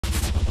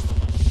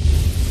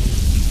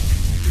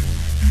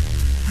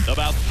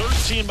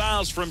15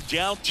 miles from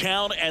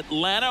downtown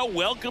Atlanta,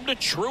 welcome to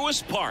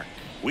Truist Park.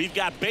 We've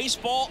got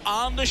baseball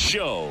on the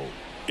show.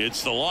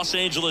 It's the Los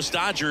Angeles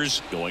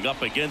Dodgers going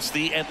up against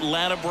the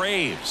Atlanta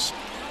Braves.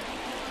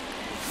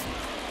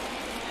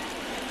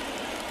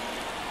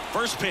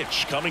 First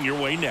pitch coming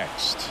your way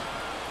next.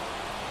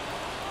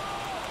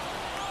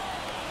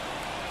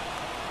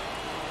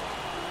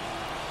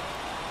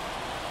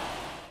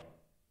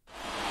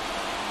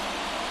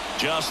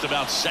 Just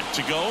about set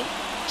to go.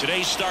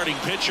 Today's starting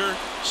pitcher,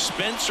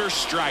 Spencer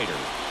Strider.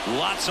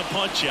 Lots of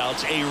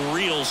punch-outs, a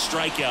real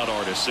strikeout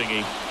artist,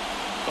 Singy.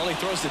 Well, he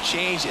throws the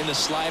change in the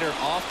slider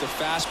off the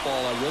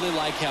fastball. I really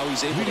like how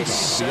he's able to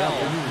sell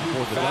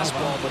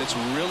fastball, but it's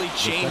really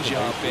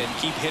change-up and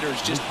keep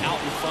hitters just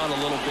out in front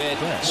a little bit.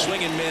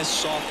 Swing and miss,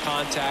 soft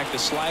contact. The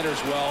slider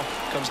as well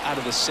comes out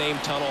of the same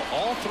tunnel.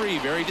 All three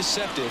very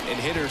deceptive, and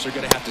hitters are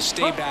going to have to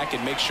stay back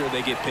and make sure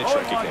they get pitch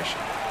recognition.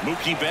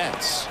 Mookie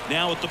Betts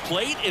now at the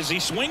plate as he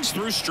swings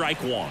through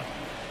strike one.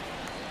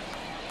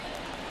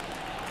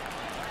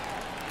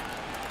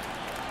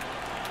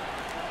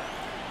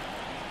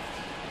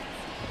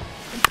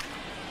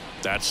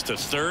 That's to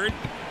third.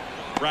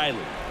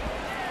 Riley.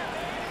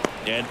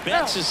 And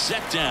Betts is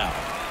set down.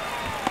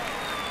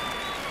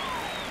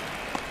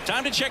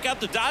 Time to check out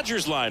the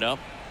Dodgers lineup.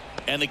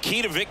 And the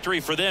key to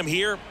victory for them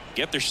here,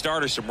 get their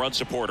starter some run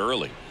support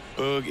early.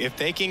 Boog, if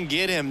they can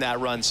get him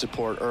that run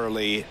support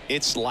early,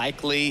 it's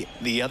likely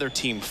the other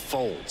team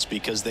folds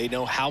because they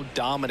know how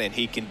dominant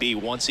he can be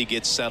once he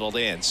gets settled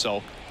in.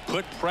 So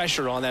put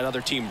pressure on that other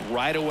team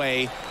right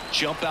away.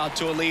 Jump out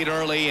to a lead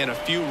early, and a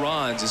few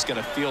runs is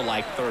going to feel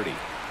like 30.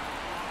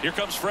 Here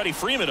comes Freddie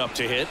Freeman up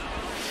to hit.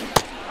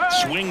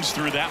 Swings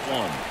through that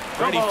one.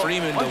 Freddie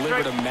Freeman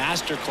delivered a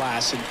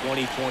masterclass in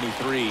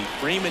 2023.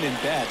 Freeman and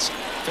Betts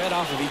fed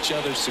off of each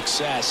other's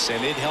success,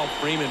 and it helped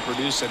Freeman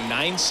produce a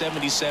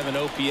 .977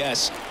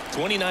 OPS,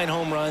 29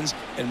 home runs,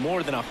 and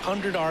more than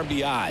 100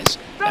 RBIs.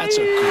 That's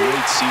a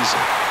great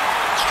season.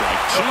 Strike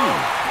two.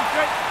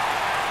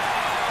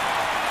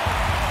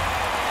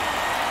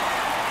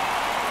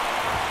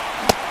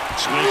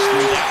 Swings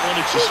through that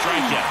one. It's a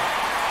strikeout.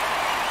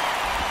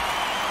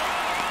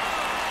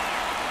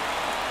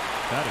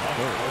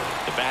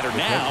 The batter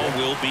now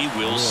will be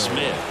Will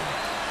Smith.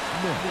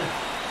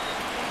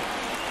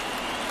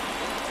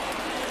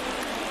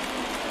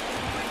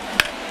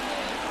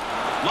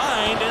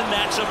 Lined, and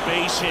that's a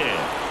base hit.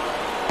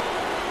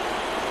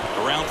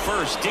 Around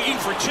first, digging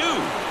for two.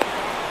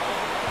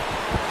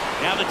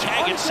 Now the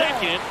tag at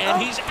second,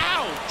 and he's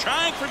out,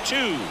 trying for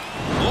two.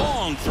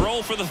 Long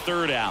throw for the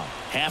third out.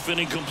 Half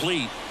inning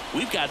complete.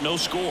 We've got no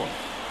score.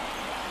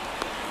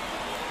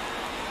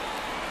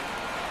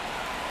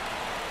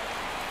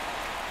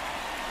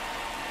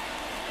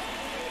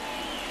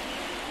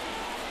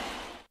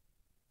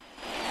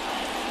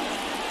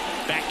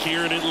 Back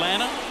here in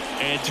Atlanta,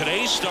 and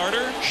today's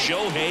starter,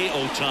 Shohei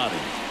Ohtani.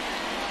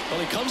 Well,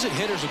 he comes at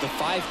hitters with a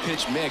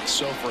 5-pitch mix,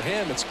 so for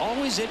him, it's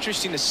always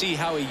interesting to see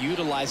how he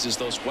utilizes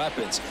those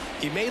weapons.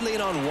 He may lean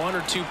on 1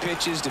 or 2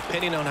 pitches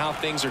depending on how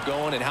things are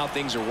going and how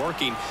things are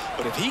working,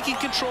 but if he can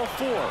control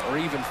 4 or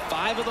even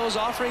 5 of those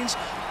offerings,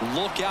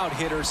 look out,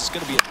 hitters. It's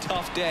going to be a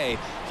tough day.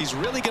 He's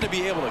really going to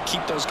be able to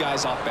keep those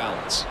guys off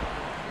balance.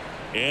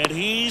 And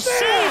he's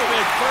safe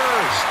at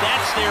first.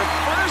 That's their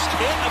first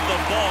hit of the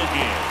ball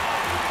game.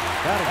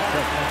 The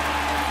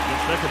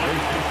second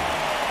baseman,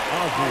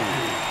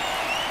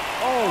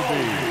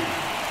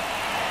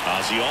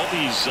 Ozzie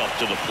Albies up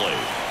to the plate.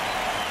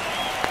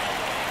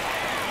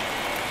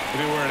 If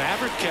he were an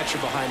average catcher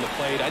behind the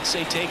plate, I'd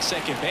say take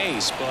second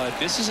base, but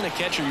this isn't a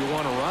catcher you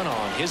want to run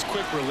on. His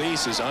quick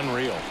release is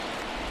unreal.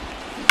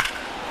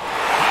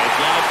 High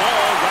fly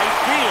ball, right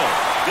field.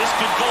 This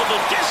could go the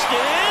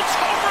distance.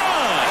 Home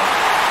run.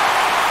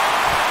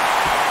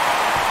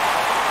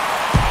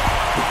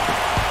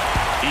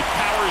 He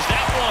powers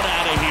that one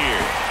out of here.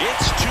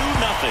 It's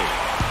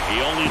 2-0. He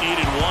only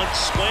needed one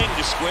swing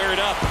to square it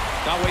up.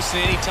 Not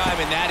wasting any time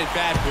in that at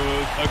bat,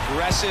 Boog.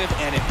 Aggressive,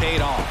 and it paid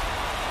off.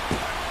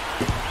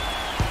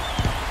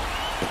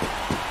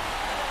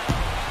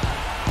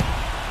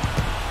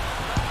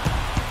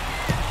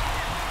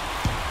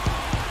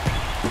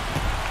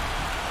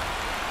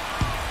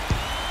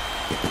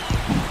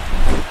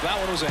 That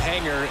one was a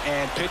hanger,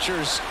 and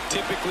pitchers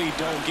typically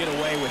don't get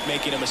away with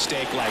making a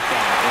mistake like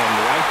that.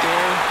 And right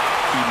there,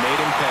 he made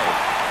him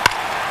pay.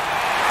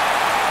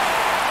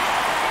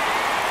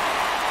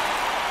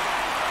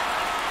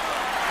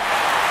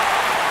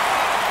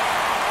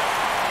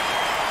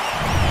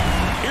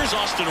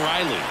 Austin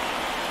Riley.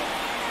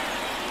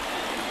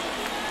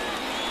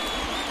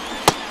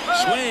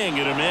 Swing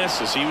and a miss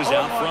as he was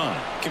out front.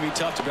 It can be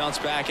tough to bounce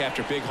back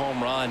after a big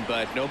home run,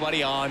 but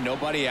nobody on,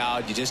 nobody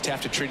out. You just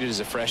have to treat it as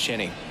a fresh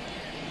inning.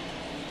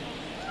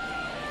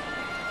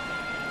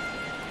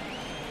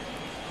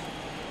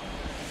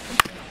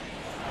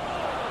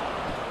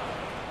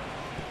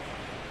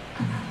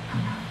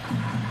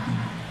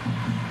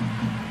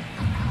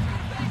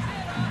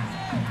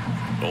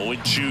 Oh,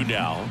 2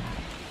 now.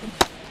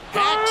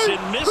 Hacks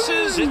and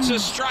misses. It's a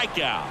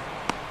strikeout.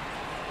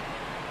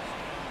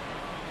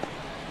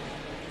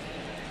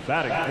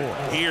 Batting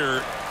fourth.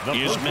 Here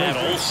is Matt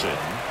Olson.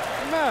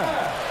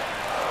 Matt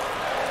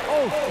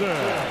Olson.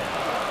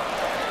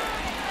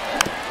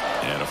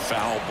 And a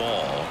foul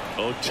ball.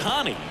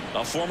 Ohtani,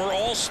 a former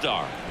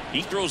All-Star.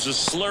 He throws a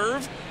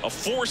slurve, a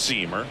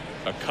four-seamer,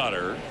 a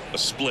cutter, a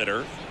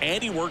splitter,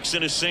 and he works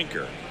in a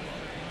sinker.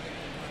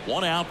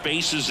 One out,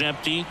 bases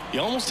empty. You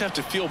almost have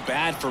to feel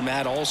bad for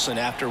Matt Olson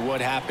after what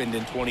happened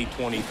in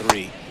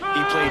 2023.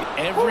 He played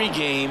every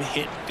game,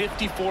 hit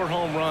 54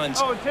 home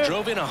runs,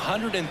 drove in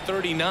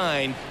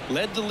 139,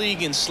 led the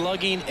league in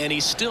slugging, and he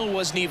still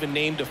wasn't even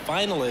named a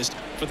finalist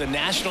for the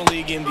National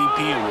League MVP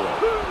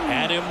award.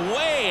 Had him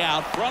way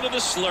out front of the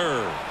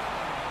slurve.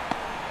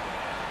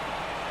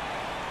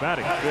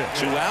 Batting fifth.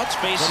 2 outs,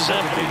 bases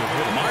empty.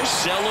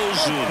 Marcell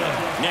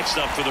Ozuna next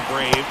up for the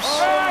Braves.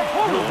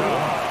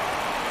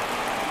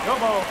 No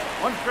ball.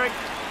 One strike.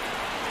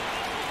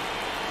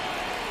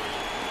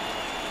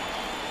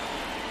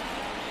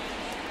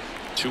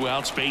 Two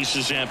outs,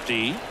 bases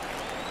empty.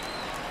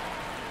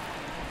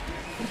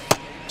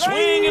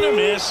 Swing and a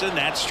miss, and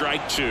that's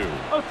strike 2.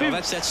 Well,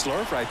 that's that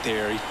slurve right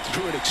there. He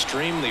threw it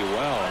extremely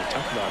well.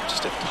 Talk about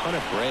just a ton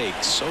of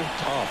breaks. So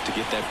tough to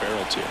get that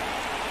barrel to.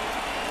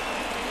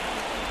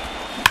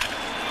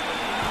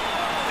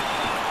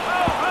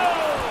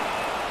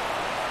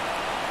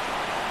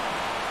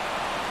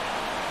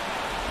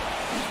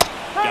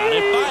 Got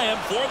it by him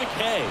for the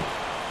K.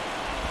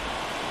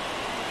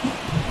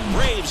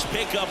 Braves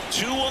pick up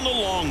 2 on the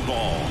long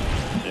ball.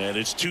 And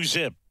it's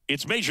 2-zip.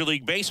 It's Major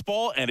League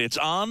Baseball, and it's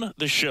on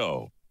the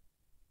show.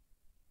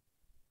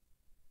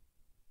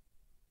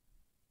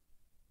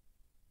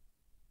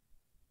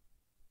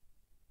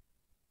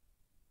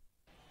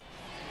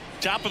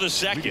 Top of the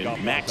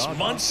second, Max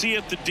Muncy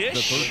at the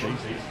dish.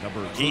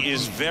 He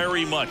is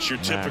very much your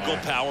typical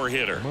power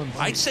hitter.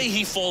 I'd say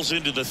he falls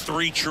into the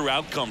 3 true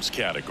outcomes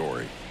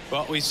category.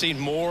 Well, we've seen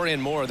more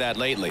and more of that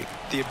lately.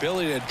 The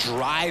ability to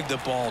drive the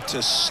ball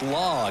to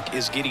slug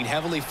is getting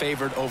heavily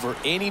favored over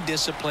any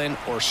discipline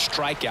or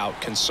strikeout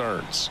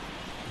concerns.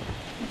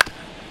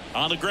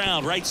 On the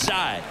ground, right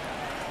side.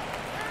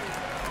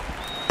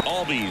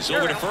 Albies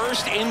over to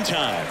first in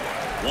time.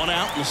 1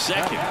 out in the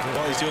second.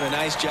 Well, he's doing a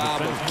nice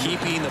job of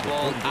keeping the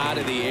ball out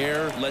of the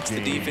air. Lets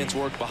the defense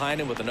work behind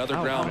him with another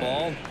ground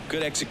ball.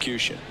 Good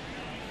execution.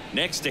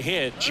 Next to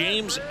hit,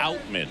 James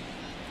Outman.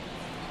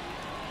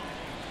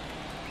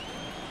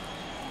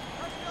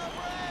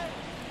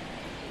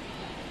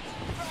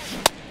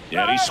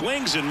 Yeah, he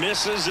swings and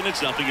misses, and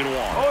it's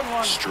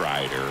 0-1.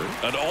 Strider,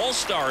 an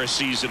all-star a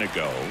season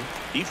ago.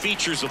 He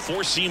features a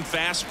 4-seam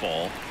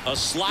fastball, a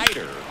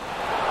slider.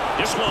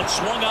 This one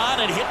swung on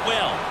and hit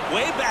well.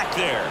 Way back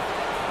there.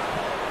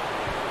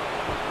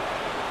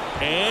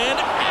 And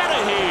out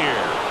of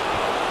here.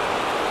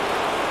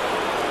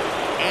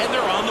 And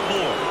they're on the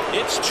board.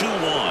 It's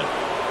 2-1.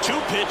 2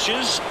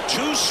 pitches,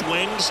 2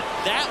 swings.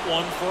 That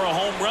one for a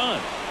home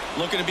run.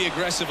 Looking to be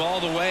aggressive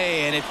all the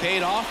way, and it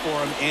paid off for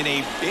him in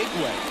a big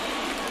way.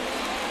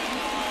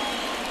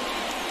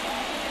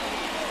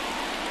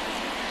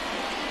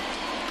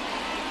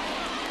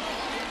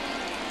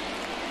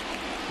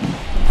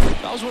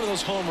 That was one of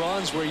those home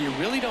runs where you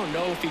really don't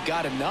know if he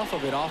got enough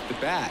of it off the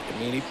bat. I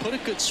mean, he put a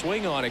good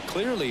swing on it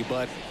clearly,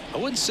 but I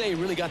wouldn't say he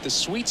really got the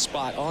sweet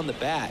spot on the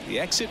bat. The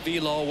exit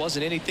velo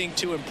wasn't anything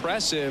too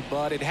impressive,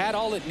 but it had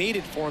all it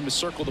needed for him to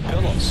circle the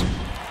pillows.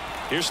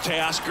 Here's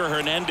Teoscar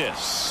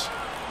Hernandez.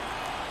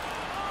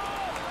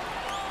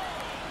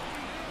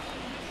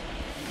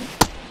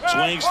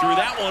 Swings through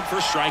that one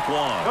for strike 1.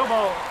 No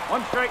ball.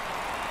 1 strike.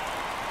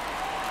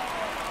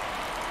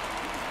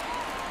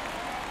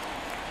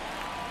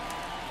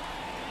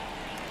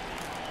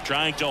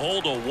 Trying to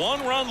hold a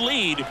 1-run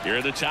lead here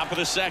at the top of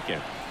the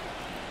second.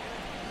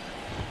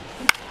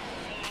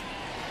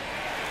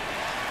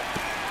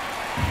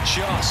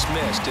 Just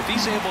missed. If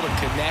he's able to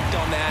connect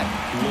on that,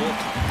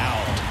 look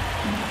out.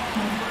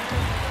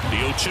 The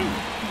 0-2.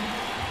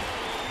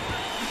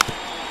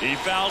 He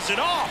fouls it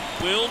off.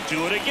 We'll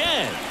do it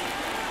again.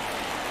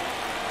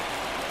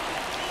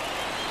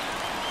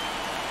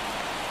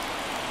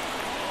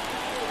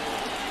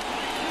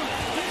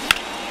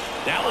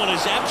 That one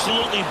is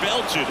absolutely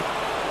belted.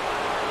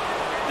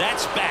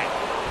 That's back.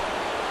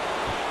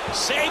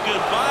 Say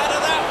goodbye to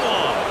that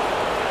one.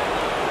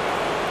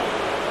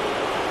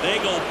 They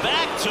go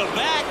back to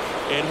back,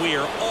 and we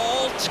are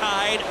all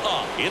tied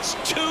up. It's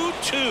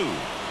 2-2.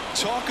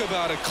 Talk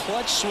about a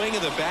clutch swing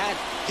of the bat.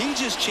 He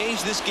just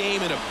changed this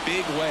game in a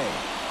big way.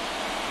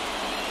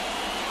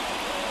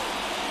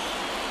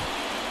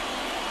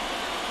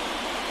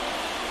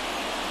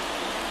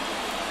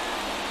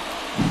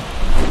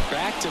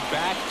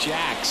 Back-to-back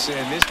jacks,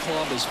 and this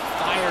club is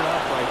fired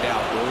up right now,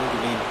 Bird. I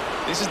mean,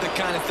 this is the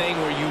kind of thing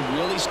where you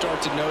really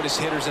start to notice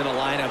hitters in a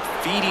lineup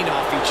feeding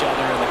off each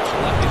other, and the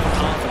collective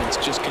confidence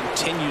just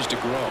continues to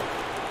grow.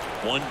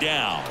 1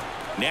 down.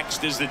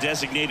 Next is the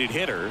designated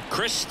hitter,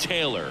 Chris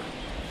Taylor.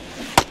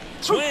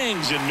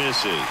 Swings and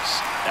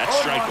misses. That's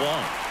strike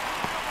 1.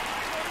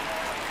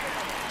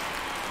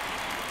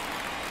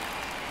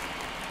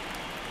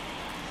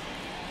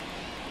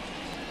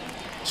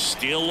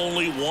 Still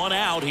only one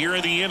out here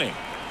in the inning.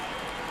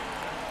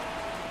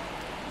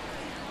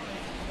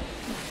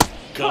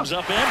 Comes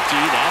up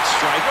empty. That's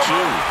strike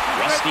two.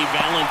 Rusty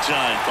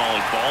Valentine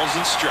calling balls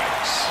and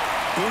strikes.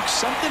 Luke,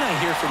 something I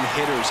hear from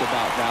hitters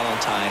about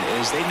Valentine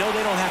is they know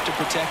they don't have to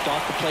protect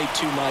off the plate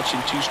too much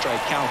in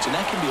 2-strike counts, and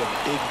that can be a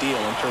big deal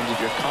in terms of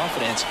your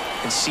confidence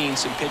in seeing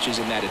some pitches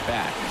in that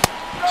at-bat.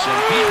 So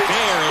Pete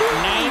Bear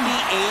at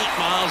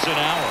 98 miles an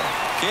hour.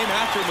 Came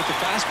after him with the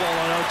fastball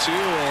on 0-2,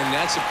 and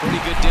that's a pretty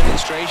good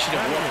demonstration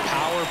of what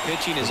power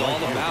pitching is all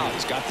about.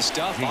 He's got the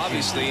stuff,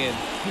 obviously, and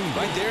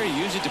right there he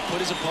used it to put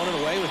his opponent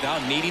away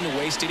without needing to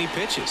waste any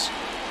pitches.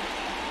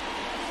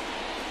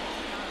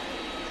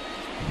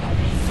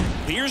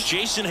 Here's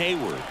Jason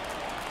Hayward.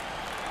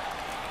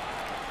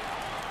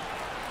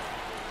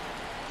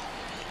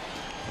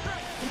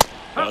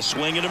 A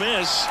swing and a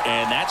miss,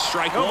 and that's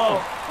strike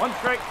one. One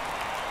strike.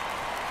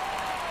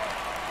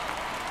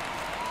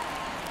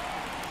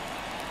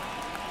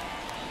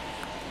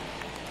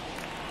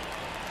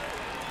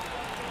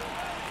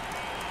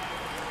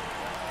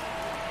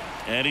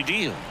 And he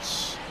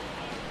deals.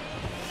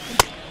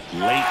 Late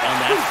on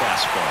that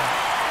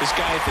fastball. This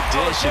guy at the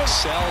dish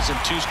excels in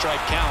 2-strike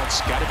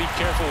counts. Got to be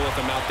careful with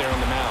him out there on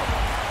the mound.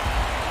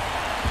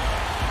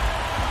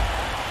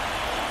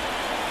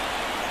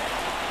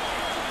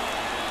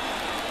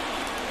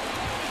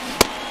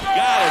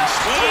 Got him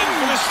swinging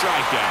for the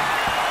strikeout.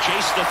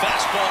 Chased the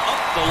fastball up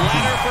the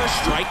ladder for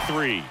strike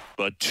three.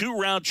 But 2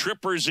 round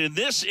trippers in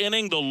this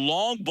inning. The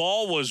long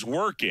ball was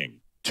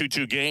working.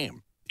 2-2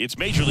 game. It's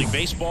Major League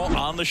Baseball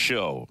on the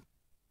show.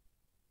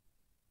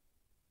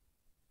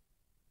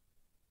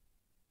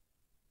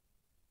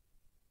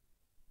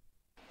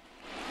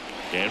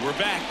 And we're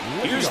back.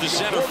 Here's the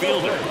center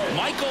fielder,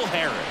 Michael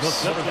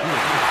Harris. After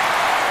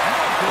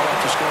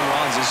scoring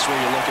runs, this is where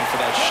you're looking for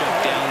that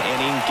shutdown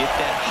inning. Get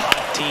that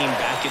hot team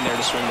back in there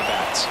to swing the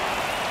bats.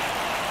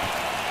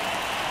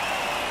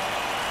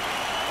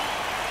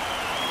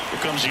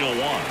 Here comes the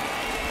 0-1.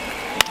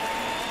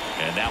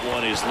 And that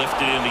one is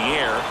lifted in the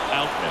air.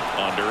 Outman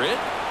under it.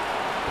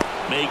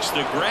 Makes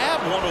the grab,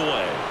 one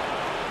away.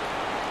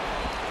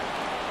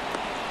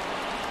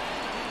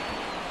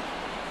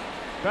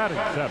 Batting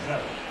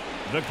seven.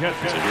 The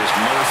catcher. So here's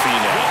Murphy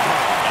now.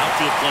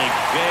 Outfield playing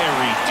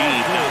very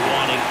deep, not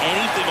wanting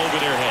anything over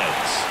their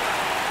heads.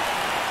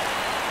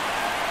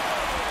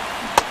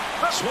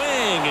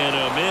 Swing and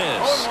a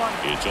miss.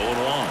 It's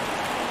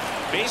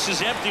 0-1. Base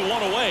is empty,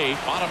 one away.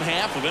 Bottom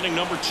half of inning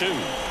number 2.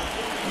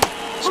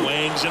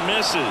 Swings and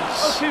misses.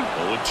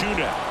 0-2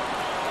 now.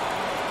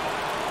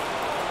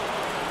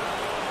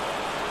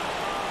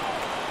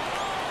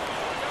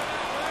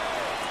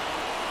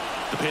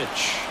 The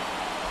pitch.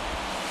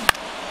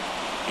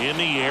 In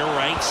the air,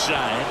 right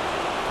side.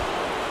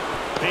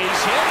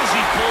 Base hit as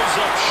he pulls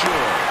up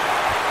short.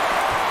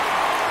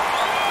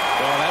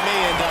 Well, that may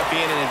end up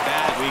being an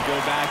at-bat we go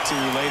back to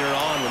later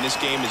on when this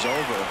game is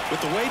over. With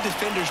the way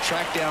defenders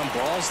track down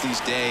balls these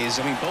days,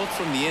 I mean, both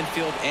from the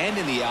infield and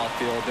in the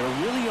outfield, there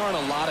really aren't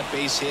a lot of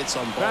base hits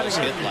on balls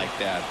hit like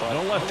that. But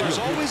there's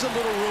always a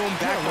little room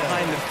back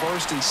behind the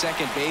first and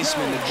second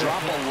baseman to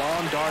drop a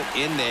long dart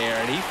in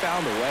there, and he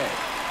found a way.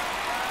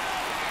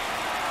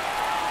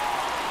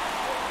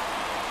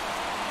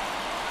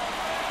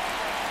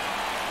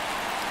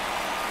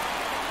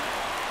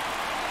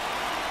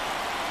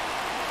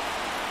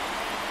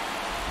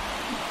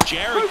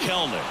 Jared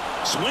Kelnick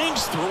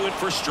swings through it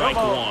for strike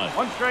one.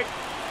 One strike.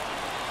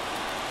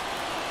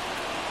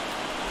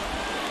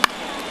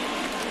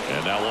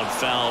 And that one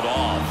fouled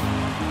off.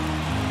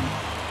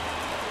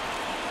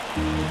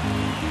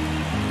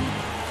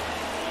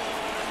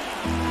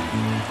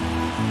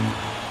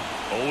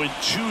 Oh, and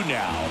 2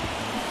 now.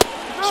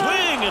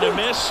 Swing and a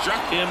miss,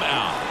 struck him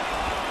out.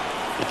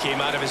 He came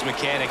out of his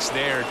mechanics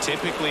there.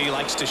 Typically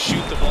likes to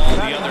shoot the ball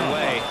the other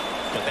way,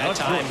 but that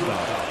time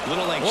a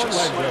little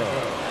anxious.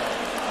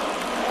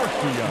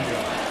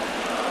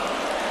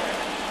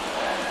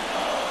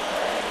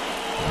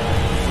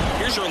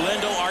 Here's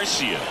Orlando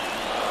Arcia.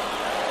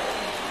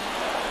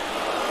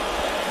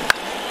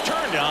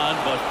 Turned on,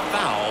 but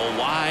foul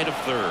wide of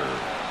third.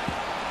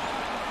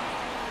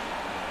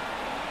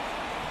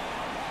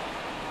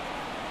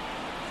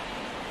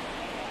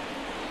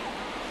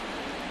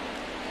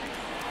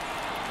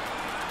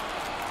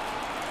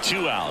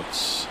 Two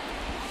outs.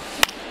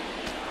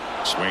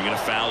 Swinging a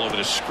foul over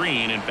the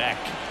screen and back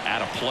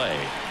out of play.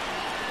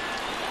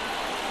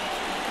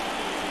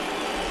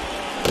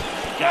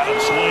 Got him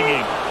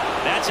swinging.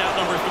 That's out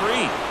number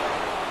 3.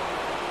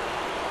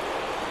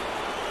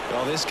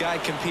 Well, this guy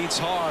competes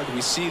hard.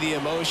 We see the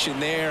emotion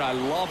there. I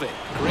love it.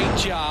 Great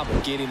job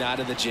of getting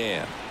out of the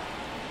jam.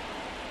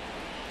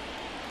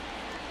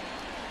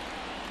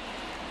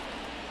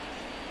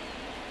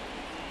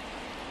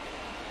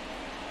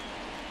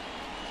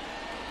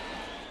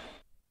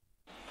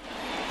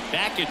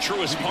 Back at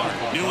Truist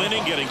Park. New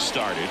inning getting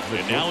started.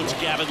 And now it's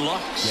Gavin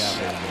Lux.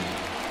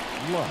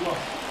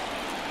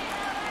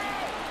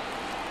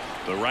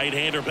 The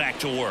right-hander back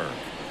to work.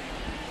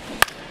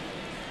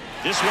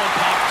 This one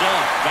popped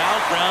up. Foul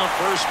ground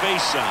first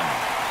base side.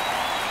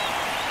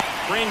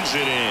 brings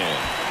it in.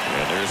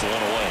 And there's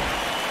one away.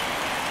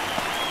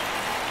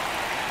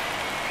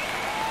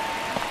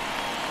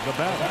 The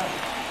batter,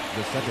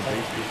 the second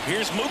baseman.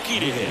 Here's Mookie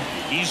to hit.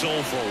 He's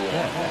 0 for 1.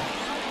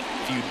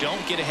 If you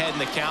don't get ahead in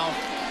the count,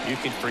 you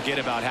can forget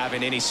about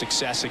having any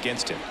success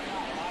against him.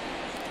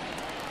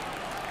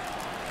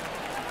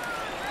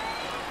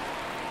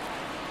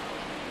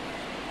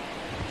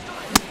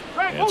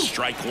 And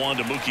strike one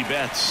to Mookie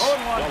Betts.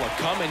 Well, a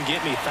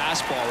come-and-get-me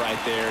fastball right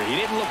there. He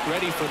didn't look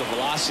ready for the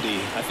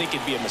velocity. I think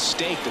it'd be a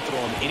mistake to throw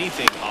him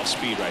anything off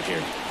speed right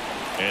here.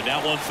 And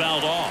that one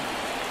fouled off.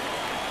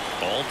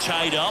 All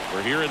tied up.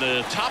 We're here in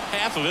the top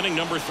half of inning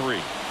number 3.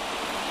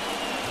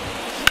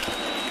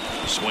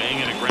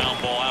 Swing and a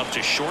ground ball out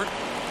to short.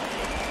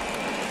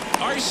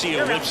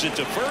 Arcia whips it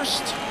to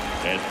first.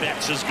 And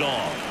Betts is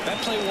gone.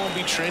 That play won't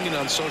be trending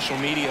on social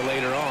media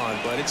later on,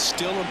 but it's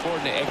still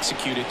important to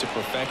execute it to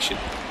perfection.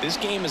 This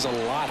game is a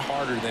lot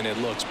harder than it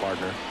looks,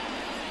 partner.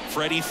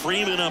 Freddie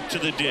Freeman up to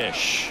the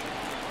dish.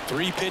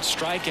 3-pitch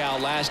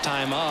strikeout last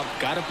time up.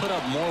 Got to put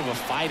up more of a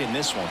fight in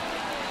this one.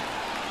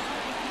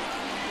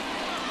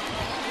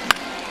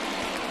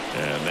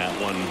 And that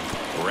one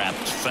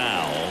wrapped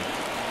foul.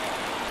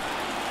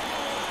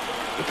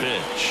 The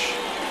pitch.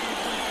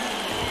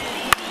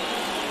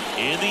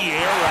 In the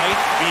air,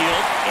 right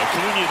field.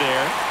 Acuna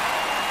there.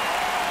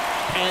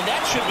 And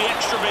that should be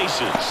extra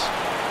bases.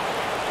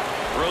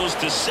 Throws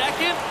to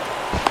second.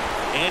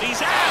 And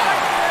he's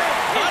out.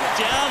 Cut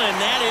down, and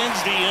that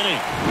ends the inning.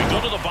 We go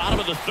to the bottom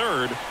of the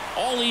 3rd,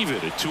 all even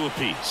at 2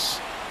 apiece.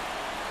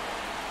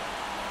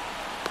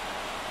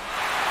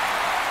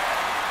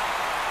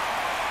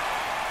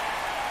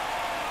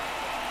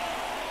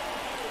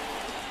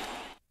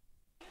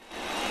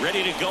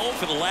 Ready to go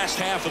for the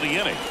last half of the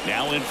inning.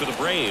 Now in for the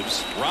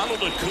Braves, Ronald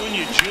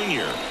Acuna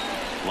Jr.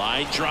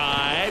 Line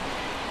drive.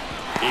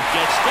 It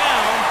gets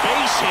down.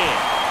 Base hit.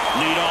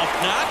 Leadoff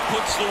knock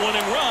puts the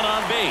winning run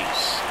on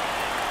base.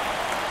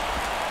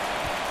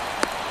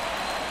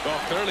 Well,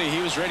 clearly he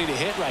was ready to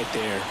hit right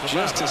there.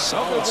 Just a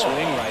solid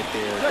swing right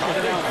there. Caught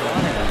it out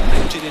and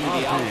limped it into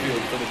the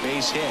outfield for the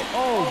base hit.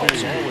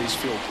 Those always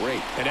feel great.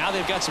 And now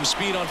they've got some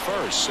speed on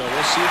first, so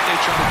we'll see if they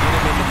try to get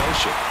him into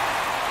motion.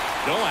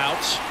 No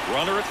outs.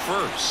 Runner at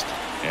first.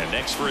 And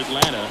next for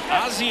Atlanta,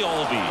 Ozzie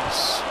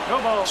Albies.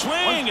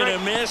 Swing and a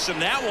miss,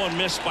 and that one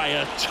missed by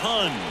a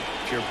ton.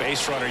 If you're a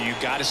base runner, you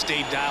got to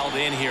stay dialed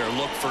in here.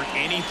 Look for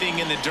anything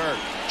in the dirt.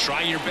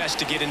 Try your best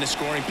to get into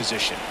scoring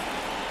position.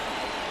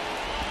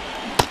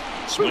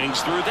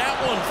 Swings through that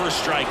one for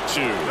strike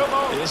 2.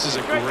 This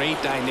is a great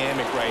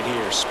dynamic right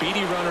here.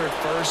 Speedy runner at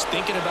first,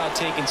 thinking about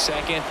taking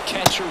second.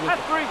 Catcher with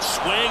the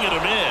swing and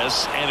a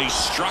miss, and he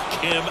struck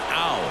him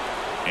out.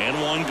 And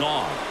one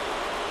gone.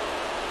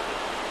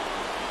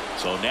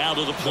 So now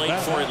to the plate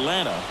for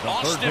Atlanta,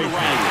 Austin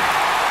Riley.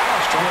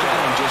 Struck out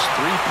on just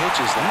 3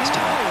 pitches last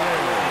time.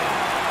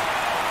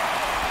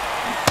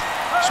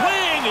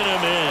 Swing and a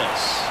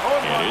miss.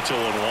 And it's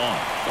 0-1.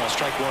 Well,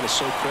 strike one is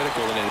so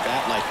critical in a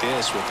bat like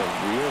this with a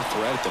real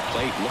threat at the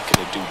plate looking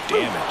to do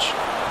damage.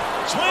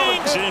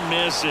 Swings and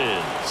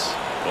misses.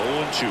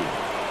 0-2.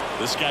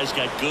 This guy's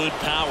got good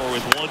power.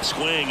 With one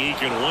swing, he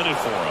can win it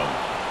for him.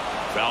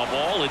 Foul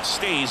ball. It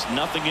stays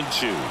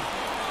 0-2.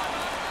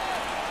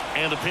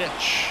 And a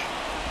pitch.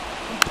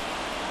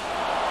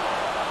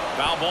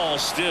 Foul ball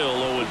still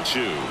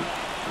 0-2.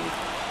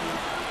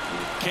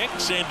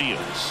 Kicks and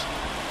deals.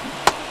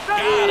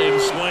 Got him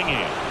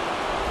swinging.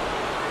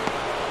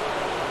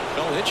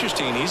 Oh,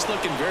 interesting. He's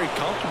looking very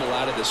comfortable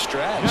out of the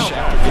stretch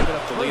after giving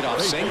up the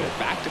leadoff single.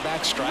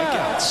 Back-to-back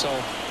strikeouts. So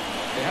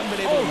they haven't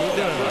been able to move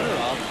that runner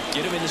up,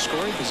 get him in the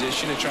scoring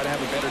position, and try to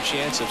have a better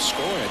chance of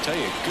scoring. I tell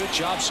you, good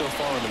job so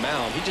far on the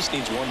mound. He just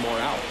needs one more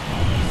out.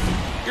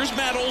 Here's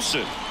Matt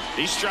Olson.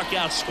 He struck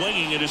out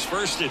swinging at his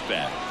first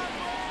at-bat.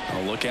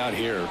 Oh, look out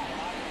here.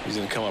 He's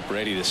going to come up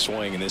ready to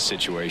swing in this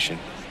situation.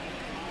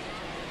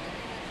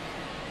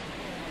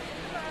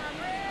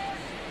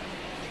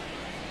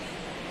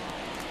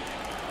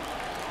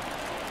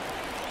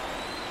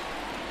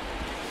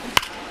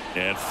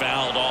 And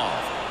fouled off.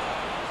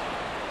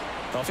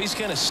 Well, if he's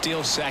going to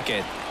steal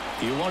second,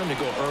 you want him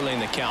to go early in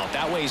the count.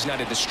 That way he's not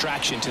a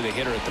distraction to the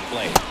hitter at the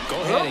plate.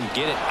 Go ahead and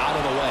get it out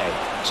of the way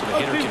so the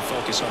hitter can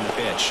focus on the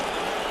pitch.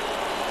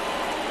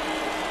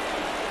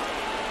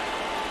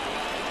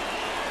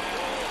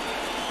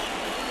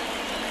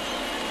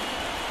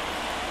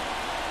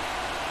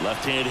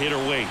 Left-hand hitter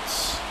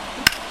waits.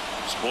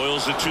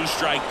 Spoils the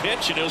 2-strike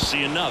pitch, and he'll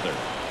see another.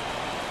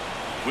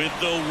 With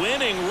the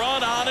winning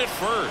run on at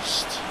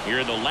first. Here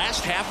in the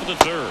last half of the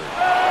 3rd.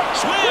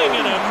 Swing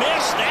and a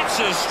miss. That's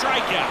a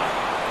strikeout.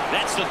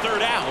 That's the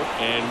 3rd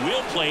out, and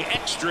we'll play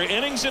extra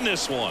innings in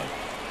this one.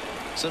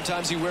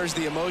 Sometimes he wears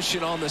the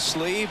emotion on the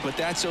sleeve, but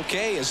that's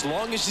okay as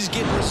long as he's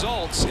getting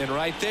results. And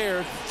right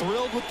there,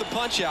 thrilled with the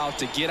punch out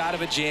to get out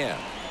of a jam.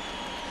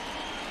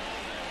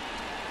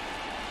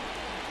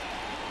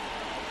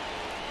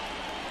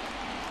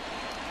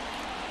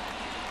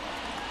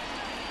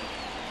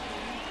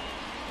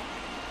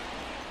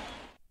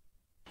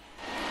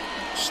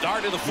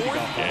 Start of the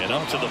 4th, and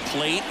up to the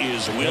plate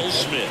is Will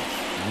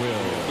Smith.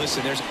 will.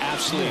 Listen, there's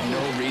absolutely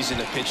no reason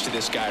to pitch to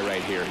this guy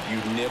right here.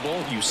 You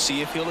nibble, you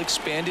see if he'll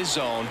expand his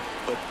zone,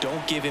 but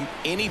don't give him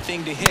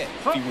anything to hit.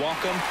 If you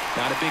walk him,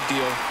 not a big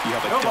deal. You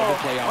have a double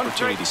play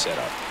opportunity set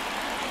up.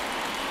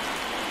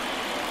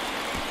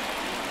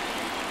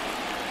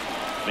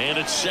 Man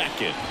at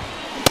second.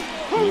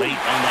 Late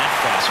on that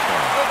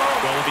fastball.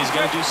 Well, if he's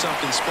going to do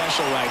something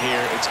special right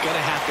here, it's going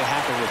to have to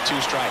happen with 2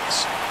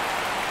 strikes.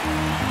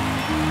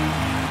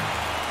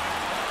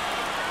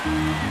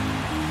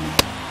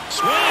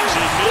 Swings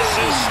and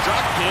misses,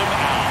 struck him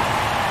out.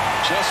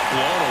 Just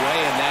blown away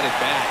in that at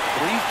bat.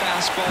 3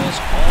 fastballs,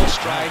 all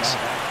strikes.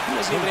 He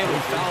wasn't even able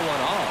to foul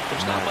one off.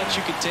 There's not much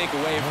you can take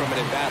away from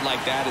an at bat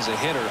like that as a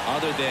hitter,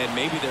 other than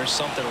maybe there's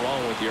something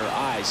wrong with your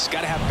eyes.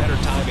 Got to have better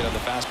timing on the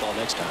fastball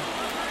next time.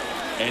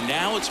 And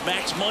now it's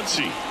Max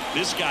Muncy.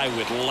 This guy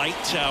with light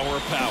tower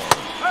power.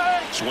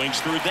 Swings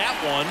through that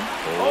one.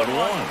 0-1.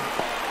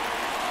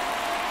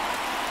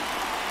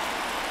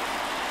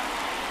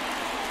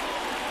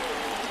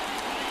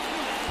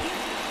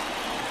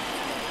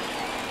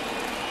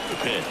 The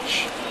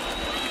pitch.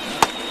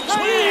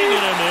 Swing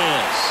and a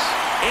miss.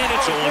 And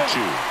it's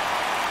 0-2.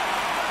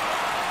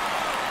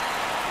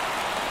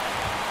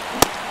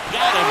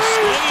 Got him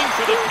swinging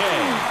for the K.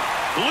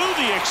 Blew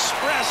the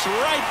express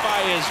right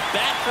by his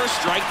bat for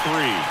strike 3.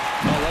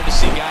 I love to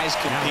see guys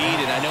compete,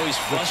 and I know he's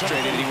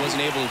frustrated that he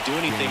wasn't able to do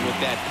anything with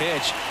that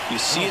pitch. You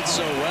see it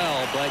so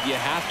well, but you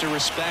have to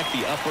respect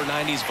the upper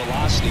 90s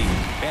velocity.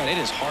 Man, it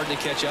is hard to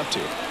catch up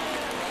to.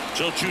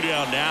 So 2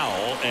 down now,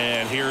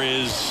 and here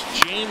is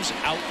James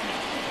Outman.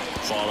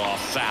 Fought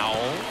off foul.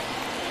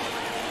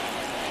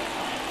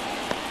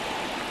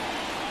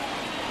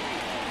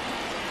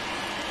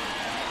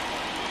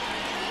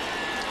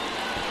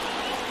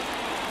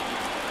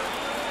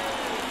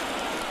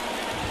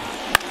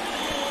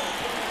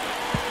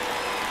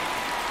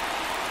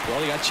 Well,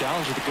 he got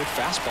challenged with a good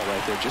fastball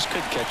right there. Just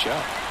couldn't catch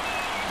up.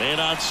 Man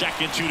on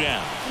second, 2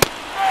 down.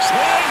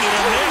 Swing and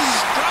a miss.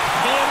 Struck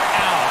him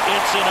out.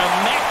 It's an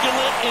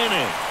immaculate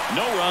inning.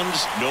 No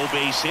runs, no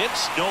base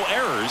hits, no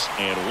errors,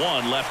 and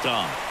 1 left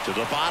on. To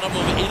the bottom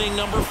of inning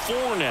number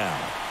 4 now.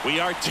 We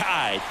are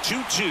tied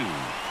 2-2.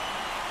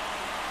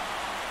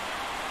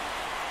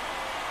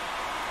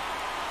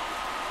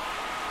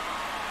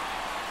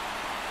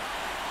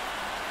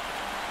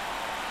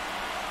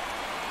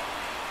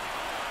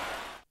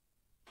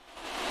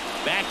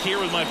 Back here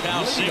with my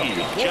pal Siggy,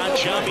 John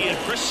Chomby and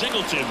Chris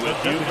Singleton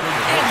with you.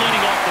 And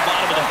leading off the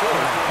bottom of the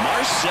 4th,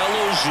 Marcell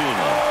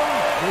Ozuna.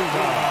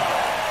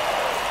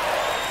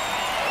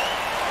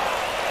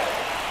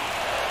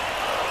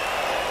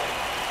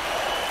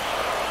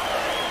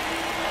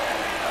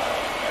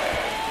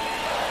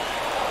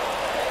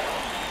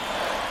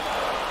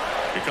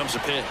 Here comes a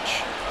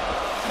pitch.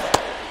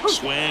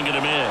 Swing and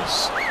a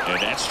miss.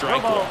 And that's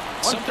strike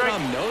 1. Something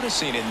I'm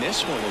noticing in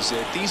this one is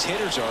that these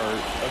hitters are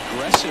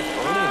aggressive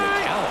early in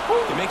the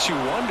count. It makes you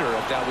wonder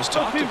if that was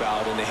talked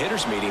about in the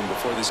hitters meeting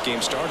before this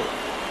game started.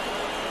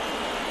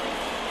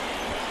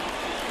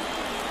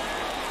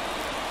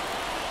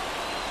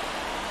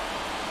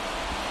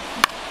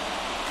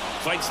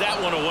 Fights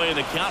that one away, and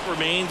the count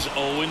remains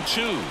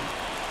 0-2.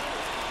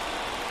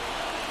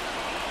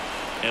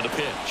 And a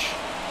pitch.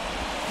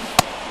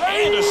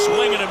 And a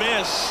swing and a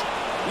miss.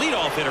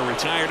 Leadoff hitter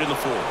retired in the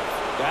 4th.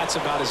 That's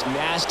about as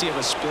nasty of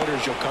a splitter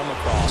as you'll come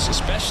across,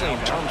 especially in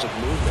terms of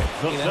movement.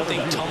 I mean, that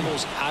thing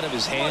tumbles out of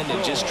his hand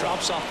and just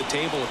drops off the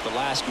table at the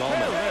last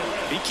moment.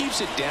 If he keeps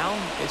it down,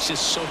 it's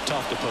just so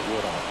tough to put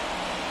wood on.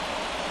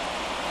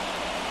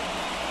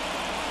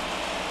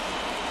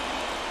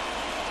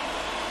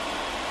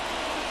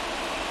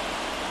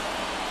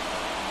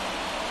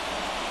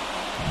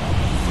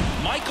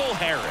 Michael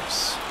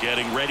Harris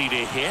getting ready to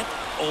hit.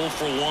 0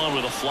 for 1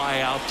 with a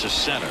fly out to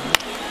center.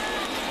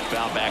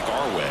 Foul back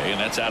our way,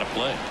 and that's out of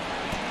play.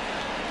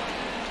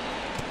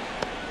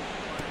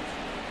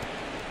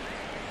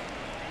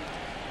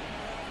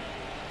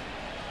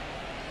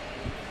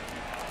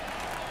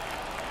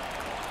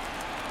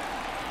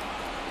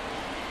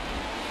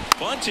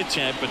 Bunt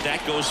attempt, but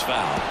that goes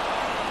foul.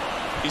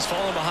 He's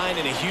falling behind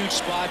in a huge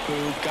spot,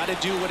 Boo. Got to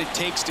do what it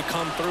takes to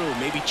come through.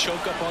 Maybe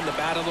choke up on the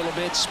bat a little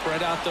bit,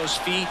 spread out those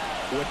feet,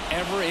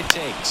 whatever it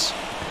takes.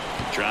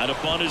 Trying to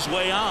bunt his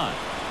way on.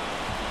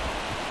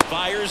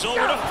 Fires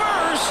over to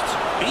first.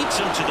 Beats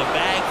him to the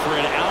bag for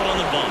an out on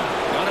the bunt.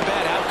 Not a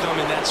bad outcome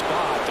in that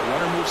spot. The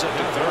runner moves up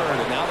to third,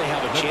 and now they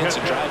have a chance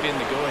to drive in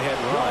the go-ahead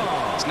run.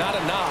 It's not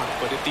a knock,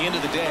 but at the end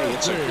of the day,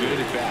 it's a good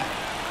at bat.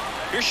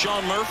 Here's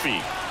Sean Murphy.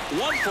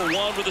 1 for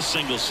 1 with a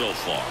single so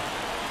far.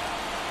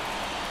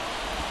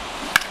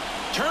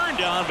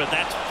 Turned on, but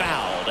that's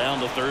foul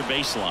down the third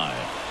baseline.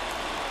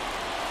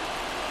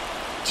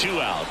 2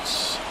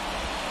 outs.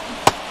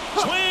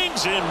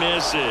 Swings and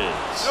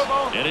misses.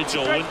 And it's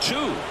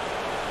 0-2.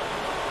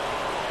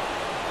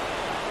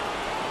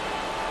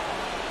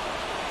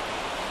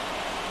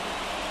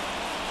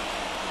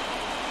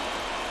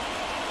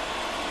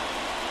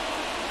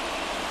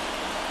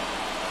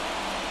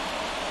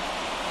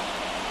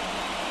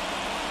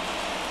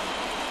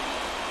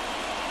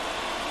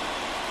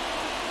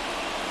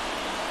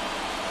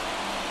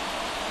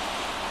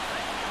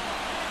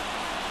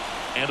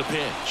 And a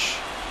pitch.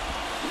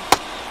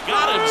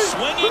 Got him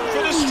swinging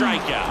for the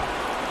strikeout.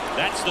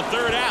 That's the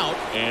third out,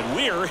 and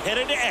we're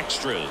headed to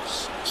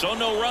extras. So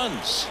no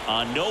runs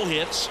on no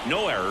hits,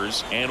 no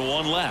errors, and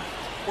one left.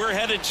 We're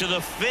headed to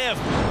the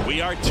fifth. We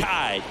are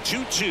tied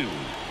 2-2.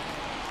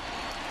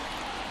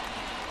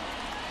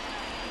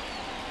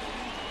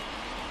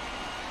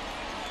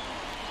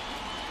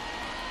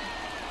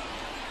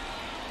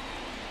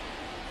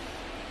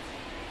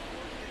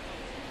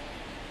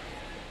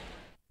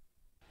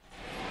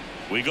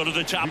 We go to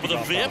the top of the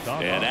fifth,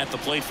 and at the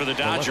plate for the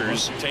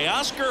Dodgers,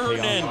 Teoscar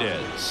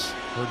Hernandez.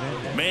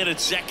 Man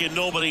at second,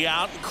 nobody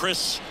out.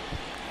 Chris,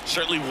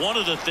 certainly one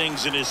of the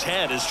things in his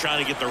head is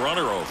trying to get the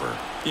runner over.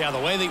 Yeah, the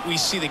way that we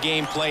see the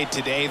game played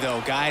today,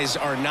 though, guys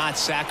are not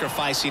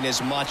sacrificing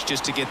as much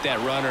just to get that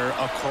runner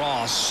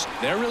across.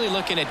 They're really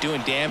looking at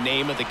doing damn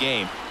name of the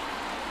game.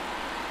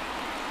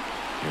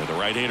 Yeah, the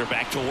right-hander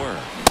back to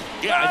work.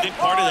 Yeah, I think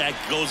part of that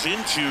goes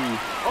into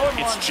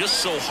it's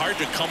just so hard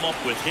to come up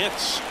with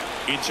hits.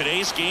 In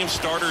today's game,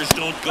 starters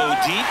don't go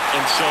deep,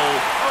 and so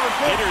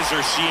hitters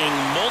are seeing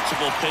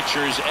multiple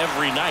pitchers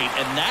every night,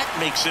 and that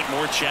makes it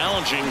more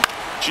challenging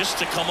just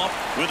to come up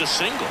with a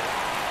single.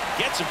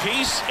 Gets a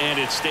piece,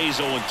 and it stays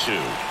 0-2.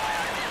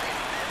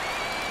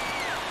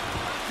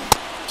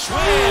 Swing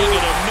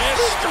and a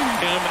miss,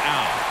 struck him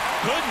out.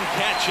 Couldn't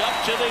catch up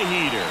to the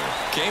heater.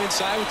 Came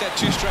inside with that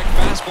two-strike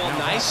fastball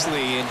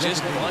nicely and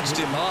just bunched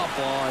him up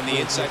on the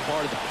inside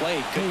part of the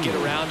plate. Couldn't get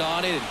around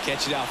on it and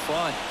catch it out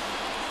front.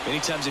 Many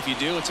times if you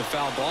do, it's a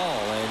foul ball.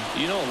 And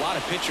you know, a lot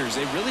of pitchers,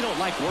 they really don't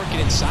like working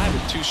inside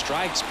with two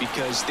strikes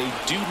because they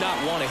do not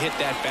want to hit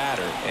that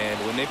batter. And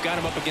when they've got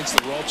him up against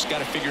the ropes, got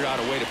to figure out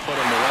a way to put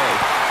him away.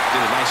 Did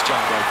a nice job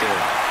right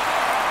there.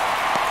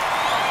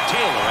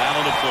 Taylor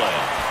out of the play.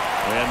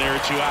 And there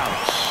are 2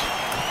 outs.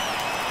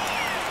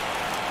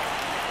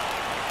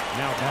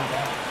 Now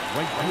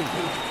right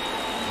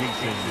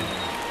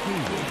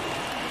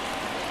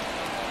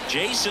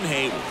Jason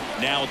Hayward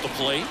now at the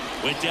plate.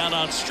 Went down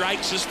on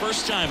strikes his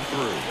first time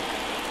through.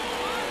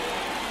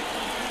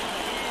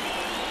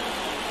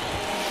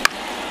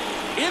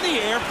 In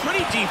the air,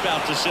 pretty deep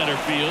out to center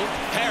field.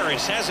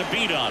 Harris has a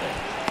beat on it.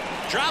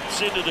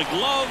 Drops into the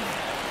glove,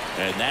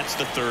 and that's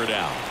the third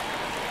out.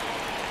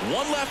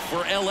 One left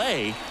for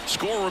LA.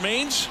 Score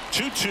remains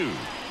 2-2.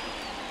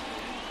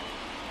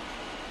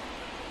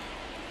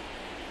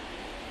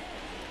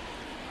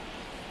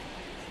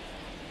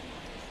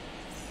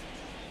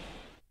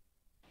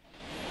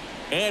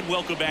 And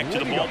welcome back to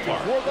the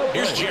ballpark.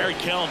 Here's Jared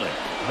Kelnick.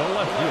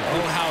 Oh,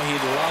 how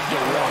he'd love to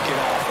walk it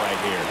off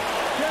right here.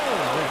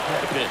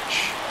 The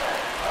pitch.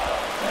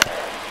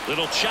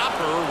 Little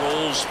chopper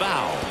rolls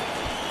foul.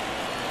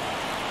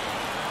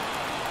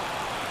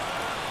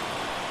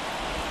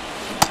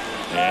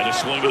 And a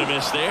swing and a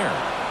miss there.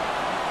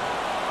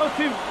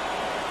 0-2.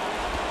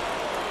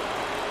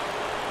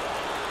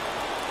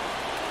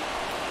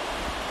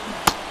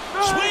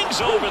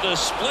 Swings over the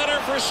splitter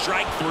for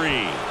strike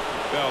 3.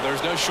 Well,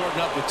 there's no shorting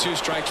up with 2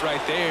 strikes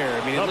right there.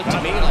 I mean, it looked to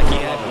me like he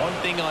had one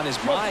thing on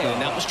his mind,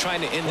 and that was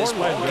trying to end this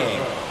ball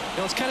game. You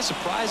know, it's kind of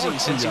surprising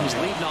since he was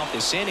leading off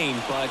this inning,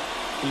 but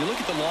when you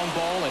look at the long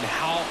ball and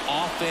how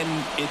often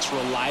it's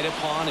relied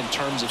upon in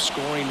terms of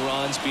scoring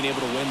runs, being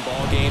able to win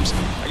ball games,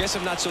 I guess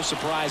I'm not so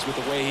surprised with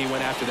the way he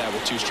went after that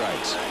with 2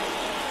 strikes.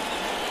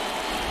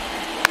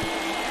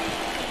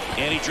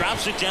 And he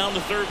drops it down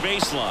the third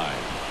baseline.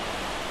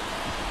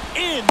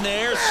 In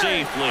there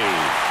safely.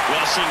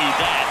 Well, Singy,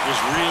 that was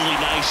really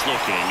nice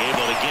looking.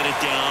 Able to get it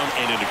down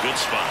and in a good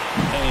spot.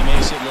 And he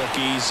makes it look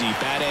easy.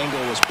 Bat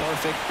angle was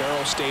perfect.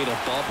 Barrel stayed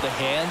above the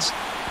hands.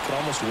 Could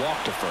almost walk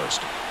to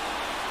first.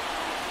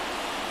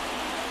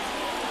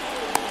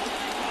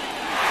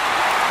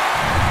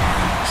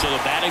 So the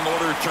batting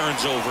order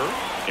turns over.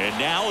 And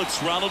now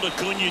it's Ronald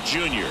Acuna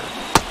Jr.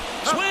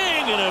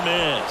 Swing and a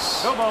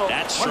miss.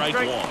 That's strike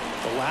 1.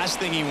 The last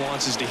thing he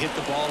wants is to hit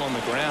the ball on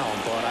the ground,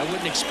 but I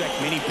wouldn't expect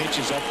many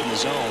pitches up in the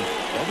zone.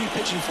 They'll be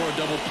pitching for a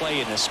double play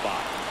in this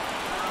spot.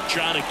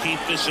 Trying to keep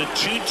this a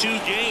 2-2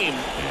 game.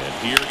 And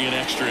here in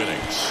extra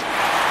innings.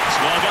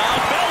 Swung on,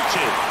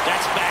 belted.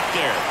 That's back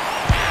there.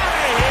 Out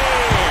of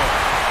here.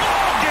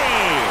 Ball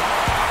game.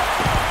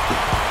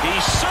 He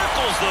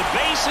circles the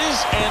bases,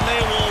 and they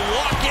will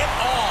walk it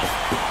off.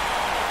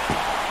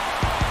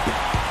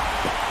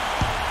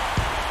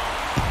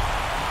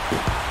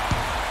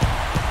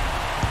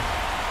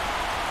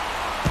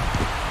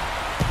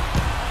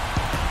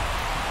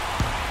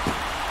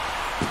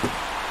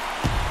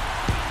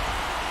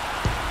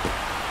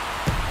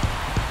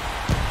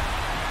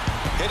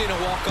 Hitting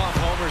a walk-off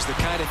homer is the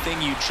kind of thing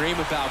you dream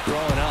about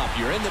growing up.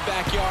 You're in the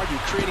backyard,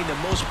 you're creating the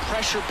most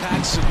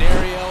pressure-packed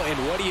scenario, and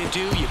what do?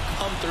 You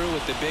come through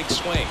with the big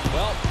swing.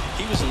 Well,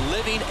 he was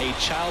living a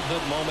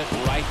childhood moment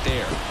right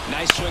there.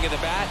 Nice swing of the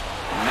bat,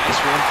 nice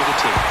win for the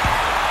team.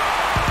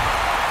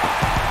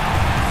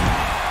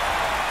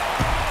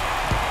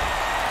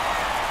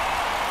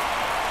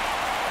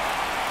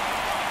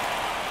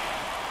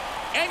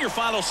 And your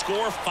final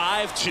score,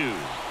 5-2.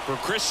 For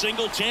Chris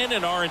Singleton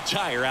and our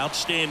entire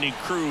outstanding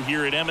crew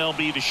here at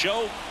MLB The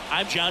Show,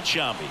 I'm John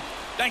Shambi.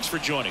 Thanks for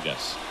joining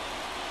us.